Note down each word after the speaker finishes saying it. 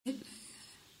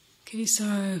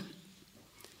Thanissara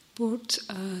brought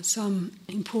some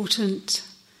important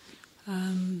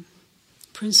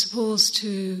principles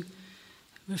to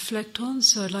reflect on,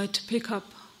 so I'd like to pick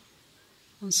up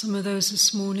on some of those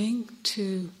this morning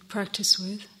to practice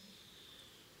with.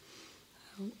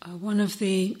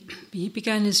 He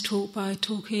began his talk by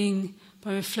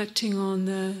reflecting on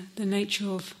the nature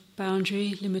of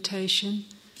boundary, limitation,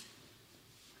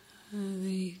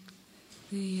 the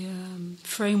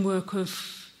framework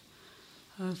of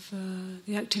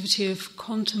the activity of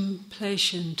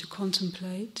contemplation, to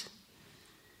contemplate,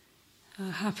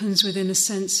 happens within a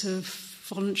sense of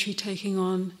voluntary taking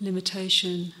on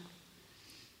limitation,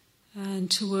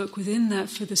 and to work within that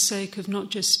for the sake of not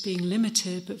just being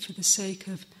limited, but for the sake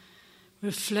of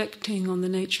reflecting on the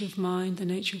nature of mind, the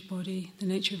nature of body, the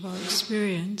nature of our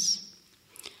experience,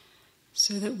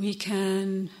 so that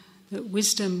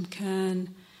wisdom can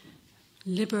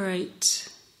liberate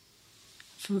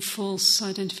from false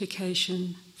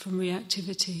identification, from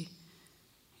reactivity.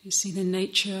 You see the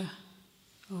nature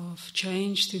of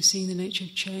change through seeing the nature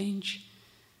of change,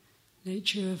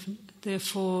 nature of,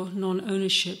 therefore,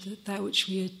 non-ownership, that which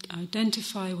we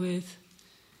identify with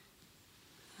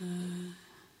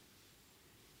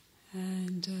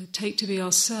and take to be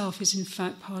ourself is in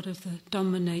fact part of the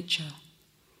Dhamma nature,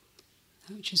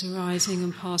 that which is arising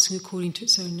and passing according to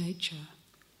its own nature.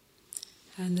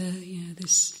 And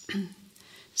this,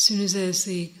 as soon as there's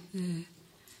the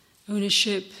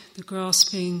ownership, the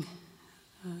grasping,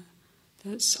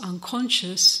 that's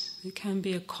unconscious, it can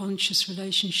be a conscious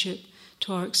relationship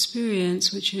to our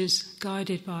experience, which is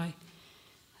guided by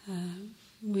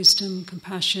wisdom,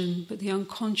 compassion, but the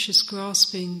unconscious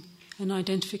grasping and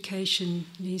identification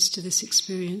leads to this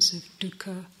experience of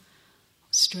dukkha,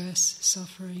 stress,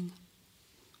 suffering.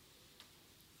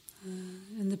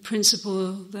 And the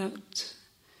principle that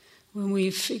when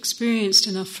we've experienced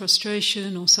enough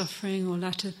frustration or suffering or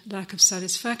lack of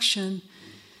satisfaction,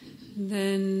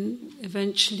 then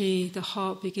eventually the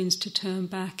heart begins to turn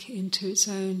back into its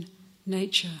own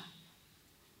nature,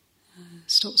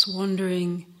 stops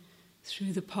wandering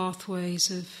through the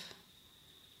pathways of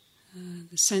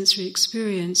the sensory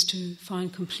experience to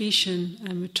find completion,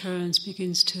 and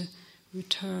begins to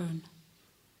return,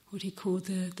 what he called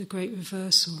the great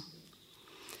reversal.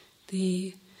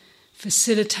 The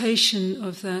facilitation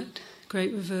of that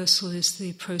great reversal is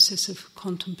the process of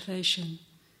contemplation,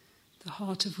 the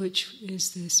heart of which is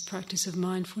this practice of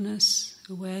mindfulness,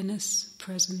 awareness,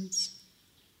 presence.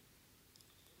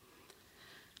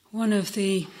 One of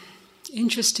the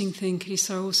interesting things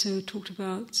Thanissara also talked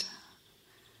about,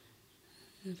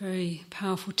 a very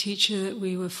powerful teacher that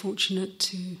we were fortunate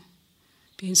to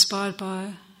be inspired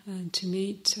by and to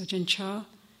meet, Ajahn Chah.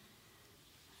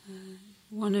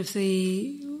 One of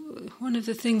the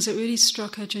things that really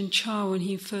struck Ajahn Chah when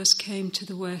he first came to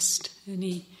the West and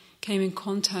he came in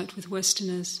contact with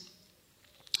Westerners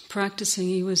practicing,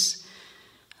 I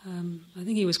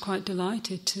think he was quite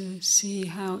delighted to see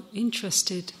how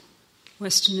interested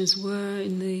Westerners were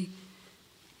in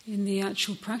the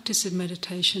actual practice of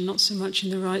meditation, not so much in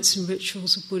the rites and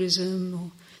rituals of Buddhism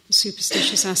or the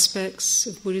superstitious aspects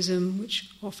of Buddhism, which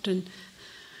often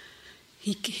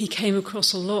he came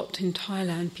across a lot in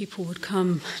Thailand. People would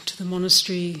come to the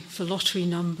monastery for lottery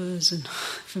numbers and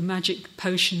for magic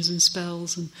potions and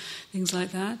spells and things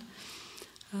like that.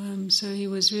 So he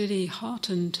was really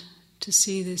heartened to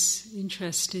see this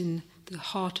interest in the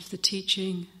heart of the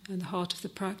teaching and the heart of the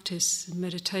practice and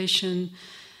meditation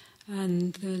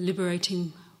and the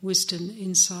liberating wisdom,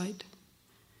 insight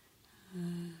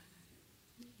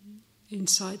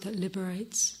that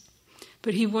liberates.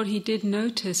 But what he did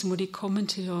notice and what he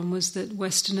commented on was that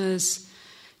Westerners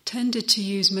tended to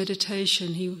use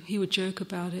meditation. He would joke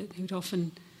about it. He would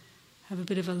often have a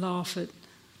bit of a laugh at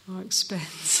our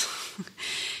expense.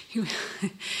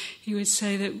 He would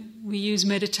say that we use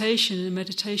meditation in a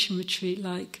meditation retreat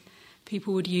like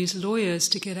people would use lawyers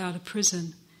to get out of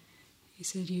prison. He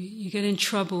said you get in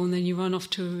trouble and then you run off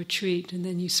to a retreat and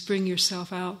then you spring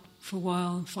yourself out for a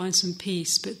while and find some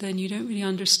peace, but then you don't really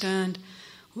understand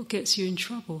what gets you in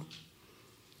trouble.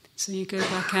 So you go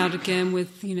back out again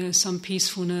with, some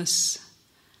peacefulness,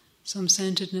 some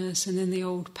centeredness, and then the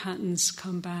old patterns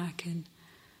come back and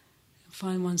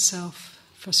find oneself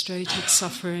frustrated,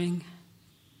 suffering,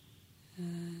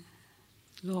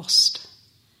 lost.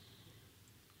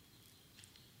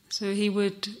 So he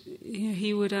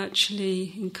would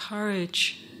actually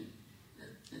encourage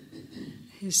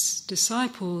his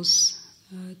disciples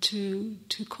to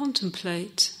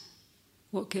contemplate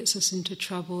what gets us into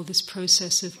trouble, this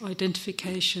process of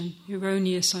identification,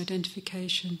 erroneous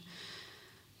identification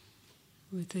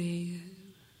with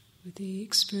with the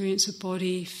experience of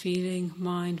body, feeling,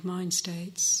 mind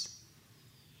states.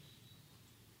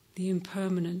 The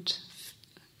impermanent,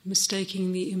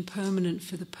 mistaking the impermanent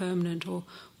for the permanent, or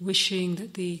wishing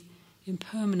that the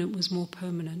impermanent was more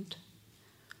permanent,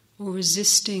 or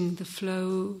resisting the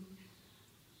flow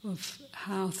of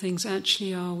how things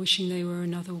actually are, wishing they were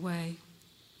another way.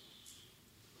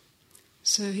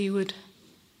 So he would,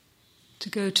 to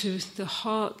go to the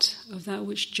heart of that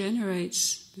which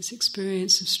generates this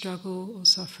experience of struggle or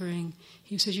suffering,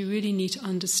 he says you really need to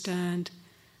understand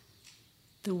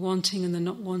the wanting and the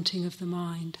not wanting of the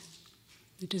mind,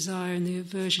 the desire and the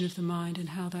aversion of the mind, and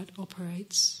how that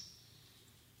operates.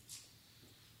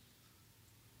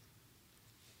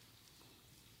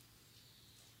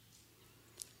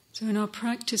 So in our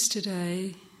practice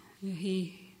today,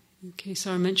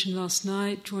 Thanissara mentioned last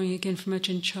night, drawing again from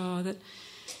Ajahn Chah, that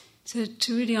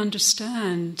to really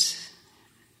understand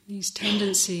these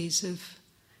tendencies of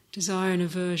desire and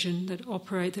aversion that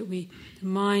operate, that the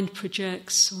mind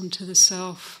projects onto the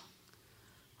self,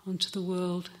 onto the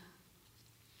world.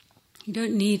 You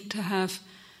don't need to have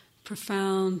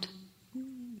profound,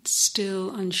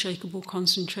 still, unshakable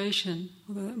concentration,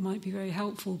 although that might be very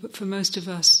helpful, but for most of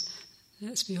us,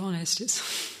 let's be honest,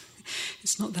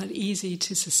 it's not that easy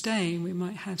to sustain. We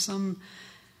might have some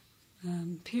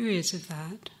periods of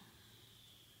that.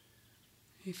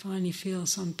 You finally feel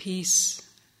some peace,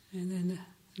 and then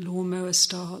the lawnmower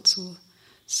starts, or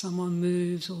someone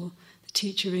moves, or the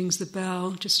teacher rings the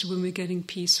bell just when we're getting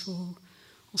peaceful,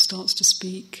 or starts to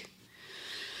speak.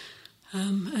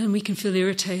 And we can feel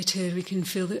irritated, we can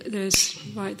feel that there's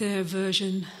right there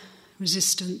aversion,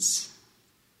 resistance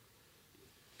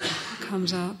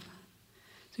comes up.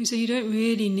 So you say you don't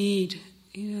really need,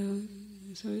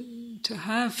 to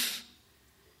have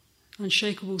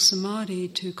unshakable samadhi,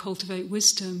 to cultivate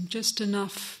wisdom, just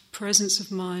enough presence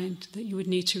of mind that you would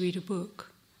need to read a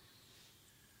book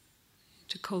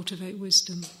to cultivate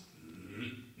wisdom.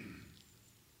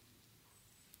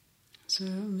 So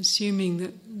I'm assuming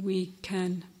that we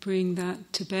can bring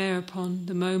that to bear upon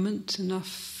the moment, enough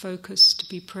focus to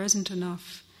be present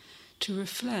enough to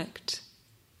reflect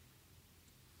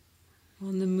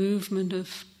on the movement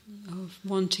of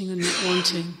wanting and not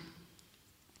wanting.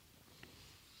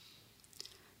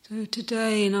 So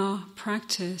today in our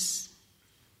practice,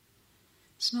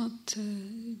 it's not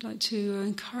like to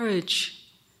encourage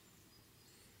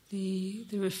the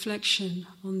reflection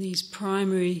on these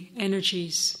primary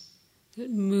energies that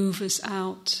move us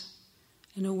out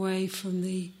and away from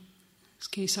the, as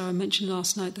Thanissara mentioned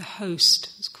last night, the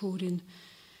host. It's called in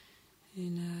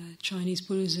Chinese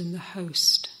Buddhism the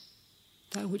host.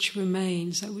 That which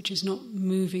remains, that which is not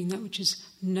moving, that which is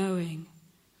knowing.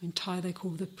 In Thai they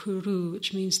call the puru,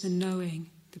 which means the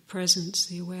knowing, the presence,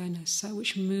 the awareness, that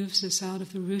which moves us out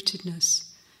of the rootedness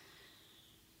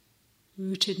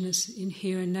in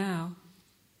here and now.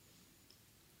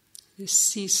 This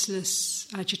ceaseless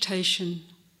agitation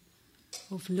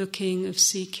of looking, of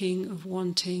seeking, of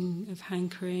wanting, of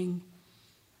hankering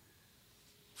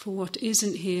for what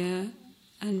isn't here,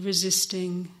 and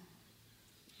resisting,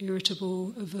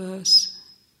 irritable, averse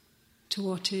to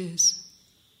what is.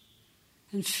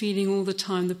 And feeling all the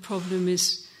time the problem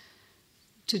is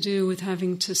to do with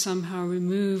having to somehow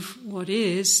remove what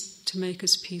is to make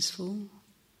us peaceful.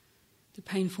 The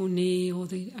painful knee, or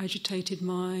the agitated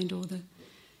mind, or the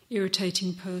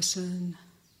irritating person.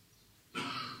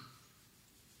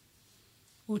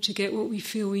 Or to get what we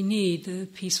feel we need, the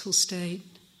peaceful state,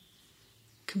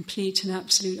 complete and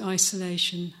absolute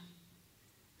isolation.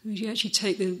 If you actually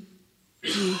take the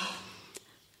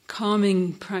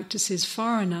calming practices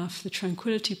far enough, the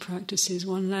tranquility practices,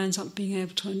 one lands up being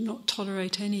able to not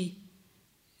tolerate any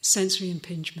sensory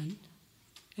impingement.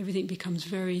 Everything becomes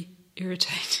very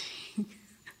irritating.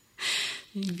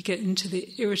 You get into the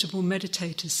irritable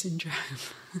meditator syndrome.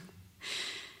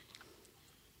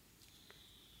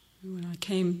 When I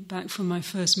came back from my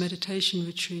first meditation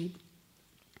retreat,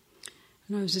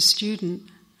 and I was a student,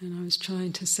 and I was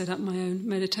trying to set up my own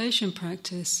meditation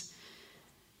practice.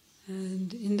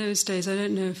 And in those days, I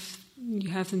don't know if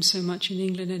you have them so much in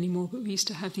England anymore, but we used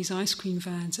to have these ice cream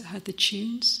vans that had the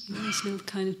tunes, these little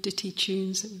kind of ditty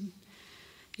tunes,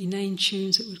 inane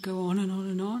tunes that would go on and on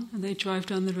and on. And they'd drive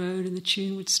down the road and the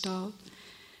tune would start.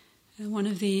 And one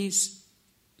of these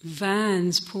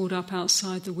vans pulled up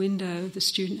outside the window of the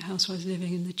student house where I was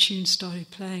living, and the tune started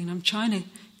playing. And I'm trying to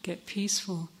get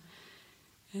peaceful.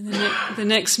 And then the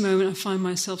next moment I find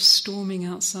myself storming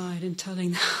outside and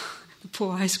telling the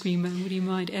poor ice cream man, would you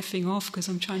mind effing off because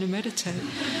I'm trying to meditate?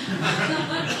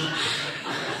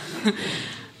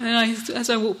 And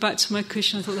as I walked back to my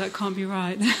cushion, I thought, that can't be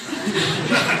right.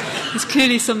 It's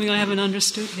clearly something I haven't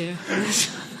understood here.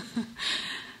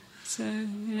 So,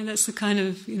 that's the kind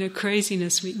of,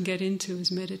 craziness we can get into as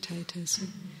meditators.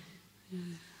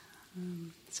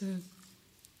 So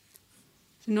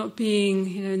not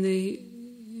being, in the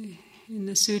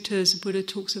suttas, the Buddha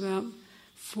talks about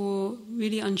for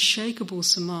really unshakable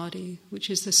samadhi, which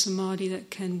is the samadhi that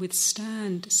can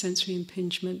withstand sensory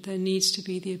impingement, there needs to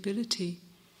be the ability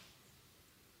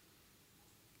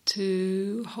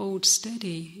to hold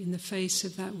steady in the face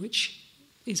of that which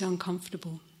is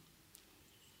uncomfortable.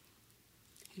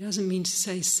 It doesn't mean to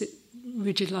say sit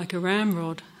rigid like a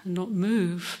ramrod and not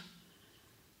move.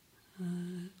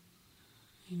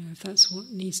 If that's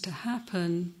what needs to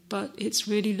happen, but it's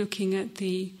really looking at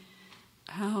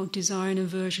how desire and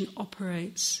aversion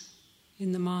operates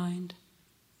in the mind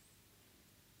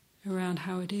around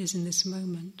how it is in this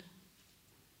moment.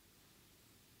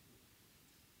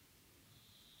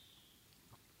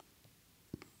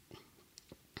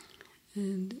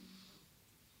 And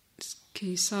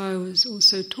Thanissara was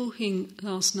also talking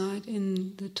last night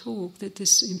in the talk that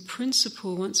this, in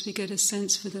principle, once we get a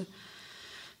sense for the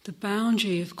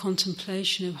boundary of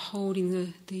contemplation, of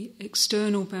holding the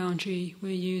external boundary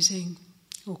we're using,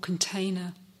 or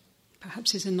container,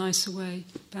 perhaps is a nicer way.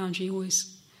 Boundary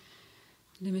always,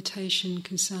 limitation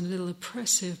can sound a little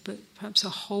oppressive, but perhaps a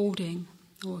holding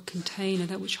or a container,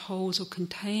 that which holds or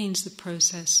contains the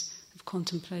process of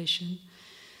contemplation.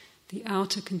 The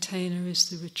outer container is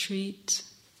the retreat,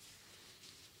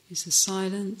 is the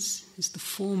silence, is the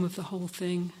form of the whole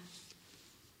thing,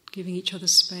 giving each other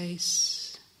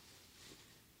space.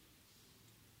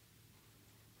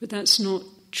 But that's not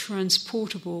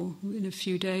transportable in a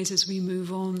few days as we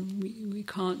move on. We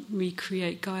can't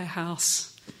recreate Gaia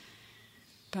House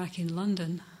back in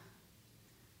London.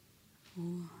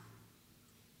 Or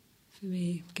for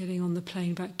me, getting on the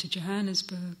plane back to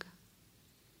Johannesburg,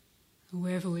 or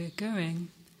wherever we're going.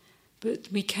 But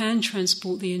we can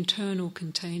transport the internal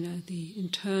container, the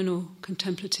internal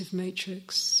contemplative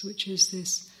matrix, which is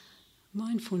this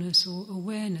mindfulness or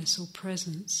awareness or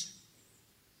presence.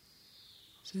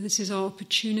 So this is our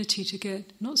opportunity to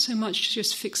get not so much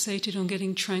just fixated on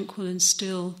getting tranquil and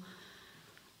still,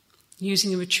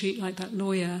 using a retreat like that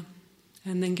lawyer,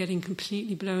 and then getting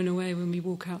completely blown away when we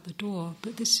walk out the door.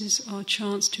 But this is our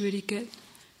chance to really get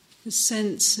the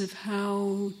sense of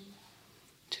how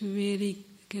to really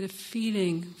get a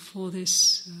feeling for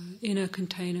this inner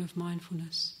container of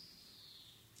mindfulness,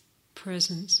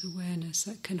 presence, awareness,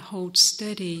 that can hold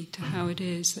steady to how it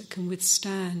is, that can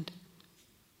withstand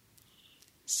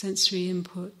sensory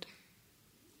input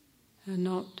and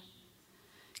not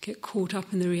get caught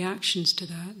up in the reactions to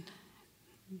that,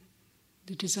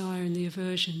 the desire and the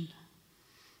aversion.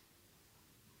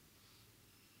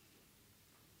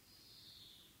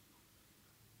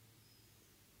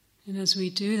 And as we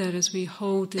do that, as we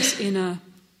hold this inner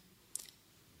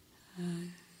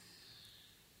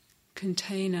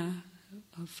container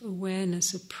of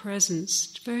awareness, of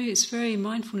presence,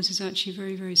 mindfulness is actually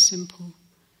very, very simple.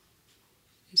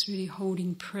 It's really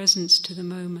holding presence to the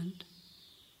moment.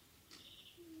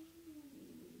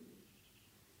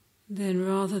 Then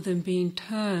rather than being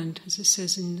turned, as it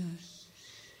says in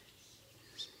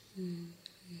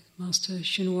Master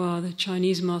Shenhua, the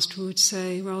Chinese master would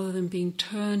say, rather than being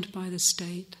turned by the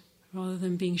state, rather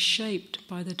than being shaped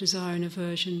by the desire and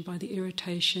aversion, by the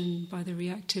irritation, by the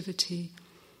reactivity,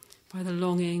 by the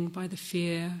longing, by the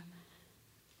fear,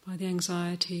 by the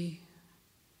anxiety,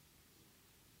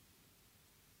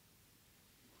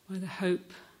 by the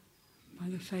hope, by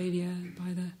the failure,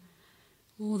 by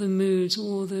all the moods,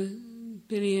 all the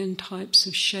billion types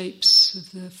of shapes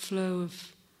of the flow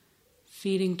of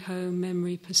feeling, tone,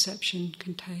 memory, perception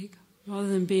can take, rather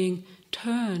than being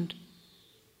turned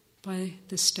by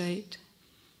the state,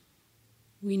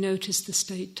 we notice the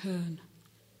state turn.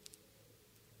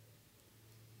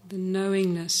 The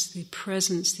knowingness, the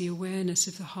presence, the awareness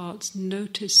of the heart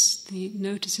notices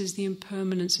the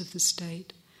impermanence of the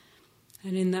state,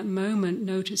 and in that moment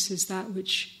notices that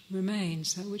which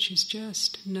remains, that which is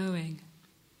just knowing,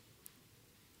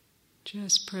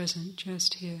 just present,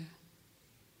 just here.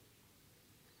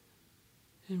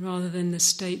 And rather than the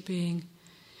state being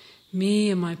me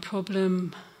and my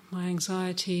problem, my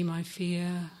anxiety, my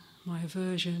fear, my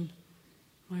aversion,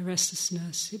 my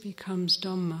restlessness, it becomes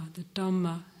Dhamma,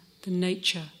 the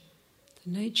nature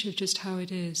of just how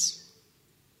it is,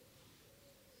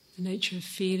 the nature of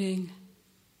feeling,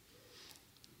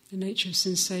 the nature of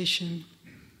sensation,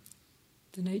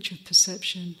 the nature of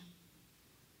perception,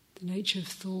 the nature of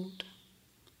thought,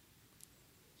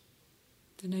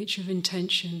 the nature of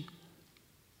intention,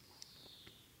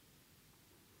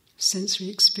 sensory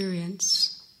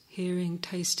experience, hearing,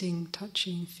 tasting,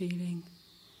 touching, feeling.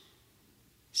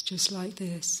 It's just like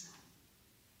this.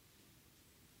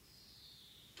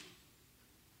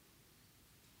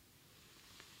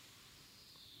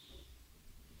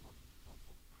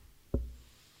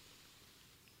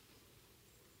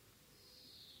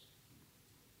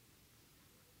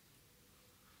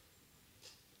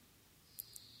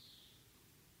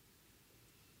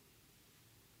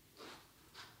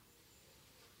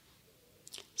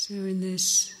 So in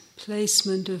this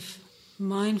placement of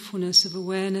mindfulness, of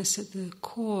awareness at the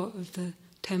core of the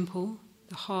temple,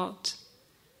 the heart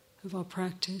of our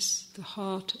practice, the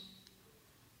heart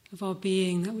of our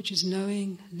being, that which is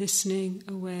knowing, listening,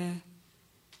 aware,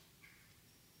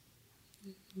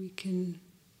 we can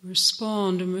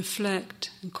respond and reflect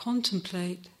and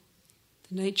contemplate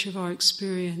the nature of our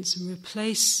experience and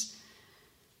replace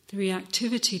the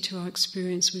reactivity to our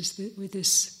experience with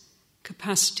this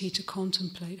capacity to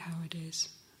contemplate how it is,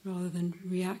 rather than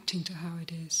reacting to how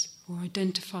it is, or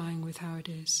identifying with how it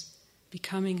is,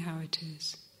 becoming how it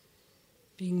is,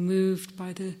 being moved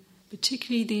by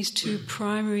particularly these two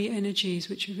primary energies,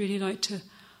 which I'd really like to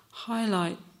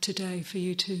highlight today for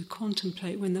you to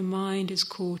contemplate when the mind is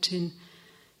caught in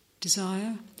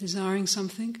desire, desiring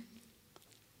something,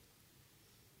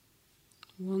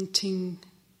 wanting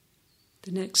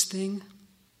the next thing,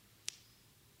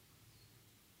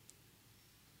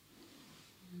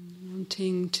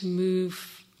 wanting to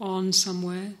move on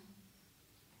somewhere.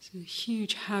 It's a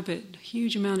huge habit, a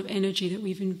huge amount of energy that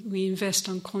we invest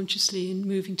unconsciously in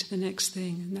moving to the next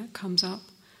thing, and that comes up.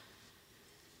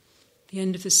 The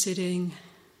end of the sitting,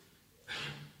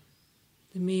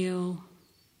 the meal,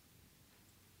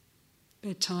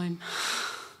 bedtime,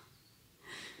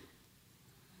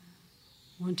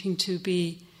 wanting to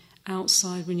be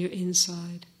outside when you're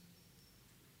inside,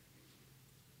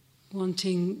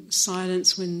 wanting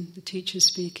silence when the teacher's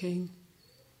speaking,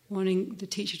 wanting the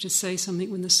teacher to say something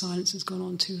when the silence has gone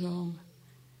on too long,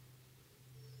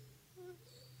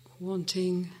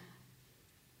 wanting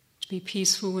to be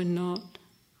peaceful when not,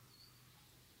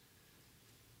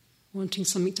 wanting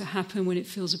something to happen when it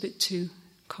feels a bit too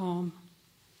calm.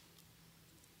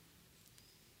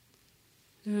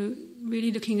 So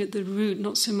really looking at the root,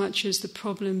 not so much as the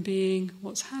problem being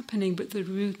what's happening, but the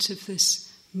root of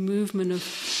this movement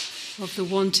of the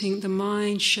wanting, the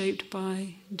mind shaped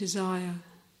by desire,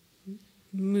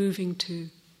 moving to,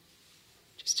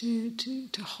 just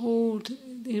to hold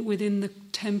within the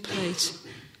template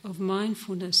of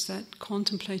mindfulness, that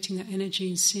contemplating that energy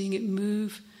and seeing it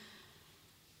move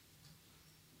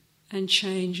and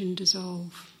change and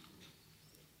dissolve.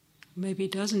 Maybe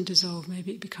it doesn't dissolve,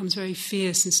 maybe it becomes very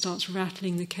fierce and starts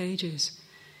rattling the cages,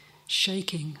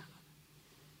 shaking,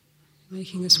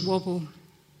 making us wobble.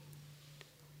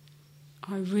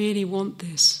 I really want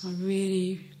this. I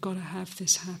really got to have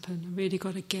this happen. I really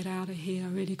got to get out of here. I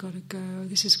really got to go.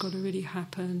 This has got to really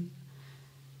happen.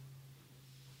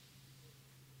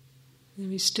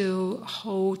 And we still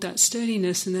hold that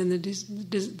steadiness, and then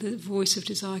the voice of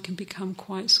desire can become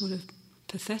quite sort of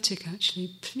pathetic, actually.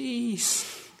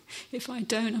 Please, if I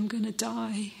don't, I'm going to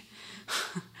die.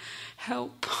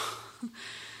 Help.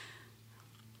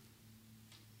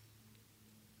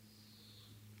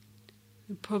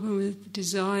 The problem with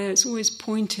desire, it's always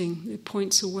pointing. It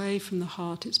points away from the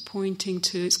heart. It's pointing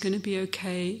to, it's going to be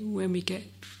okay when we get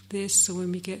this, or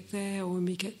when we get there, or when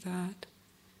we get that.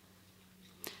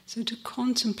 So to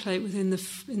contemplate within the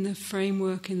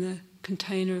framework, in the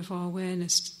container of our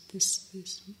awareness,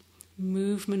 this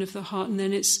movement of the heart, and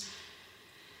then it's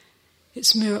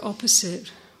mirror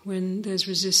opposite when there's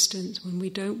resistance, when we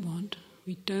don't want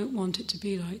it to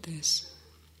be like this.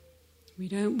 We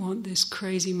don't want this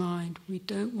crazy mind. We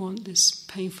don't want this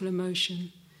painful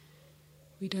emotion.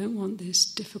 We don't want this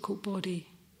difficult body.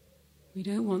 We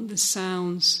don't want the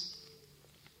sounds.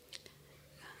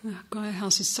 Gaia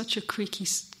House is such a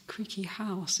creaky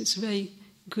house. It's very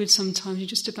good sometimes. You're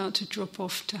just about to drop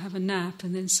off to have a nap,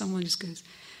 and then someone just goes,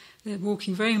 they're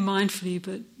walking very mindfully,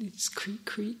 but it's creak,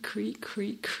 creak, creak,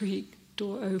 creak, creak.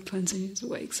 Door opens and it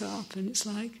wakes up, and it's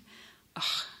like,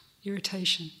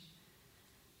 irritation.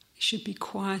 It should be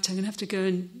quiet. I'm going to have to go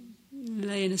and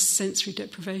lay in a sensory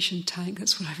deprivation tank.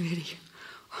 That's what I really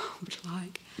would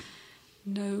like.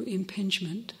 No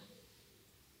impingement.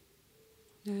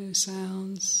 No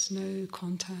sounds, no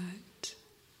contact.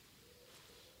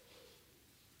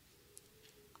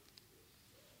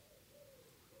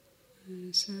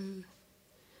 So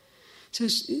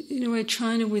in a way,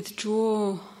 trying to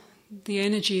withdraw the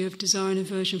energy of desire and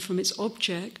aversion from its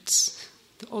objects,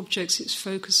 the objects it's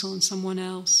focused on, someone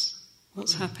else,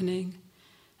 what's happening,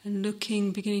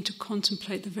 and beginning to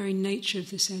contemplate the very nature of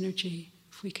this energy.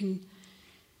 If we can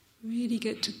really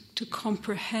get to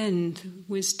comprehend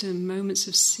wisdom, moments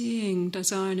of seeing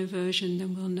desire and aversion,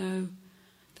 then we'll know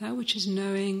that which is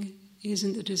knowing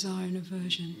isn't the desire and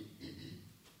aversion.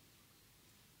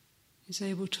 Is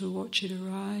able to watch it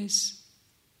arise,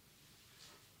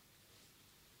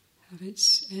 have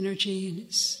its energy and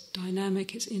its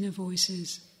dynamic, its inner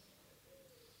voices.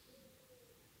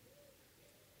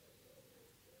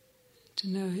 To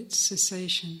know its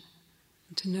cessation,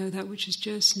 and to know that which is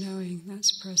just knowing,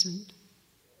 that's present.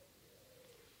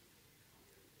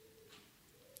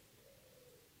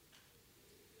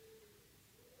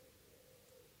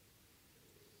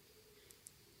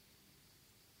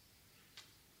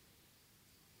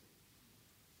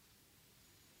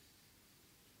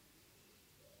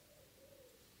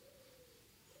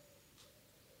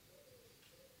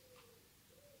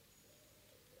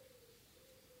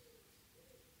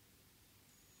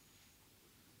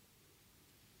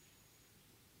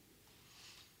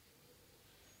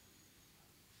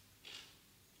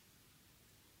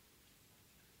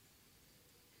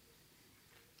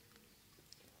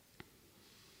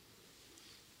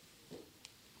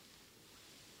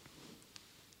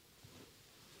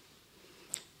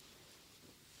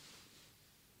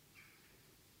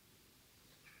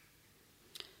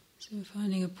 So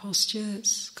finding a posture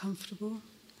that's comfortable,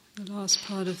 the last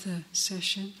part of the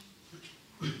session.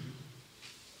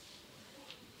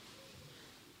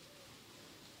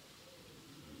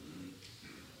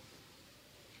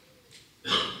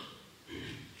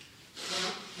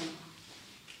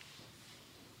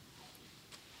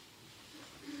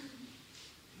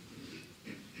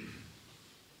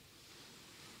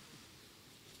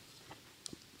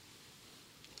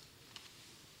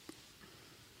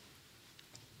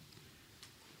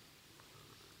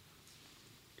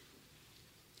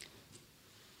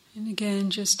 And again,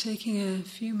 just taking a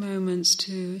few moments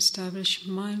to establish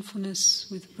mindfulness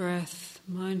with breath,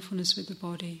 mindfulness with the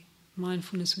body,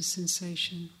 mindfulness with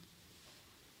sensation.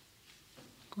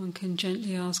 One can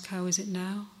gently ask, how is it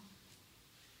now?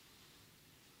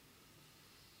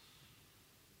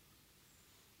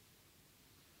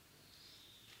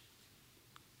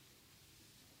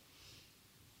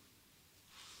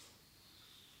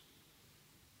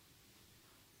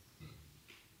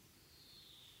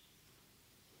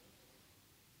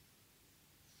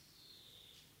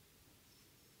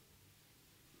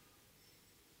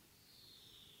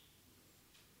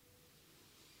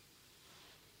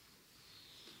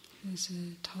 There's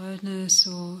a tiredness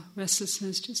or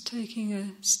restlessness, just taking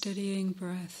a steadying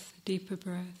breath, a deeper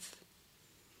breath.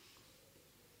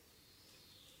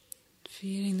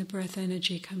 Feeling the breath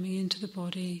energy coming into the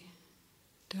body,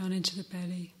 down into the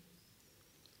belly.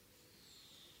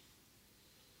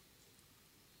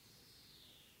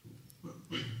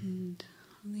 And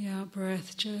on the out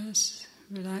breath, just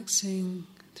relaxing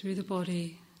through the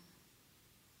body.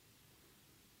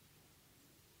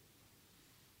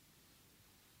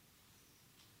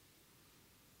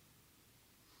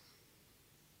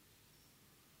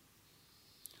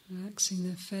 Relaxing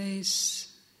the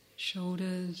face,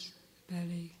 shoulders,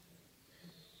 belly.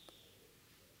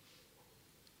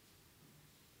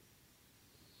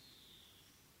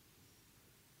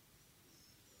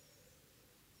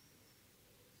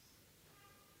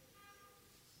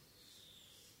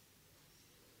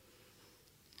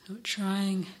 Not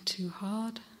trying too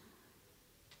hard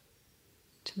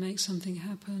to make something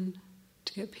happen,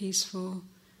 to get peaceful,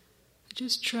 but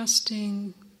just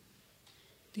trusting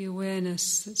the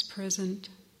awareness that's present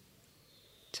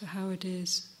to how it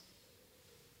is,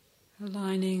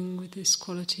 aligning with this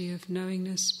quality of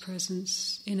knowingness,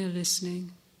 presence, inner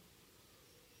listening.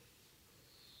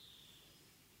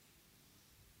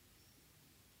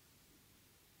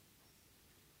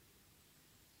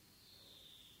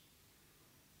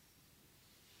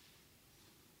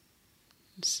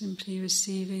 And simply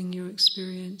receiving your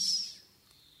experience.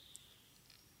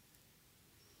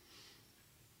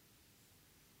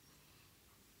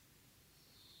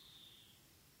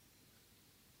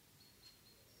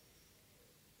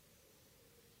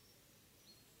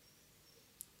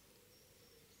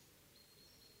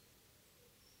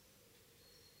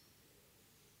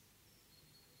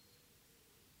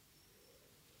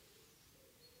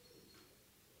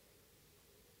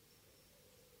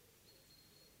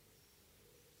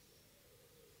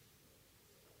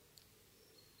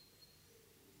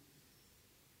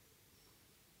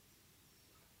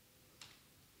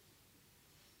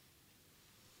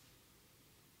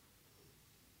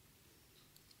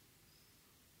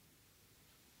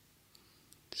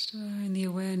 Allowing the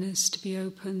awareness to be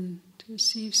open to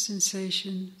perceived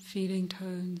sensation, feeling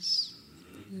tones,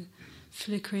 the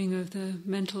flickering of the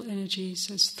mental energies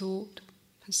as thought,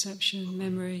 perception,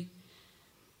 memory.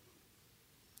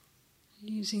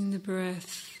 Using the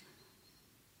breath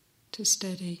to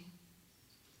steady,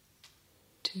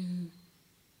 to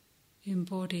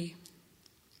embody.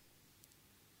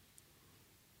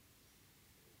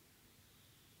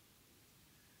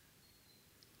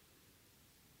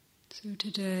 So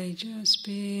today, just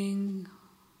being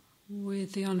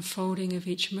with the unfolding of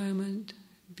each moment,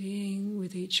 being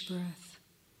with each breath,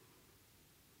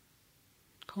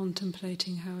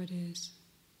 contemplating how it is.